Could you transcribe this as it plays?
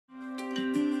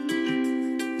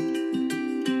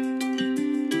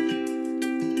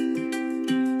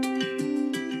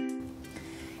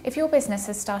If your business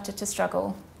has started to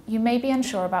struggle, you may be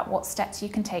unsure about what steps you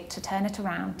can take to turn it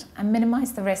around and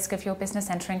minimise the risk of your business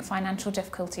entering financial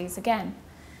difficulties again.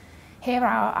 Here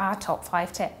are our top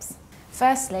 5 tips.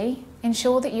 Firstly,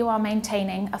 ensure that you are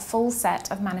maintaining a full set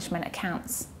of management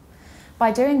accounts.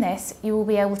 By doing this, you will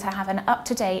be able to have an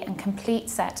up-to-date and complete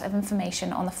set of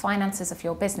information on the finances of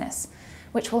your business,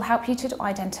 which will help you to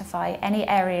identify any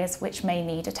areas which may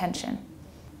need attention.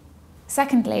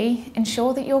 Secondly,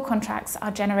 ensure that your contracts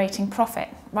are generating profit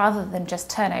rather than just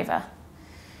turnover.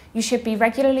 You should be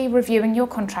regularly reviewing your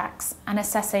contracts and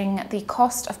assessing the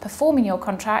cost of performing your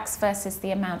contracts versus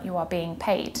the amount you are being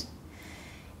paid.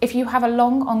 If you have a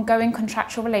long ongoing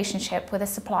contractual relationship with a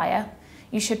supplier,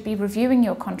 you should be reviewing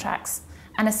your contracts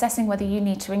and assessing whether you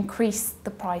need to increase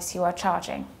the price you are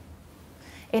charging.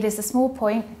 It is a small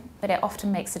point, but it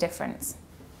often makes a difference.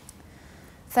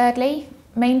 Thirdly,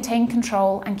 maintain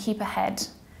control and keep ahead.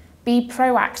 Be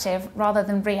proactive rather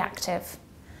than reactive.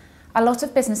 A lot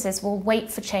of businesses will wait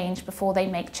for change before they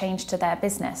make change to their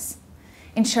business.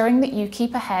 Ensuring that you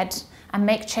keep ahead and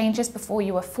make changes before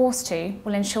you are forced to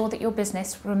will ensure that your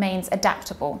business remains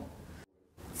adaptable.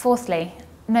 Fourthly,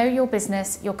 know your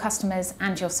business, your customers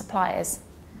and your suppliers.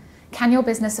 Can your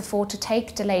business afford to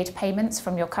take delayed payments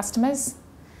from your customers?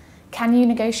 Can you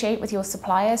negotiate with your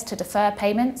suppliers to defer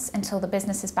payments until the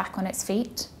business is back on its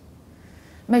feet?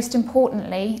 Most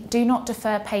importantly, do not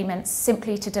defer payments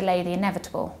simply to delay the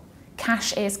inevitable.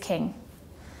 Cash is king.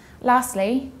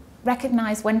 Lastly,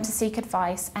 recognise when to seek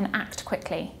advice and act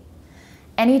quickly.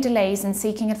 Any delays in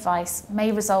seeking advice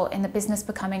may result in the business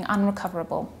becoming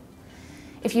unrecoverable.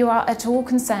 If you are at all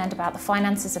concerned about the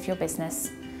finances of your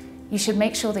business, you should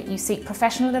make sure that you seek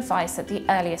professional advice at the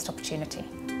earliest opportunity.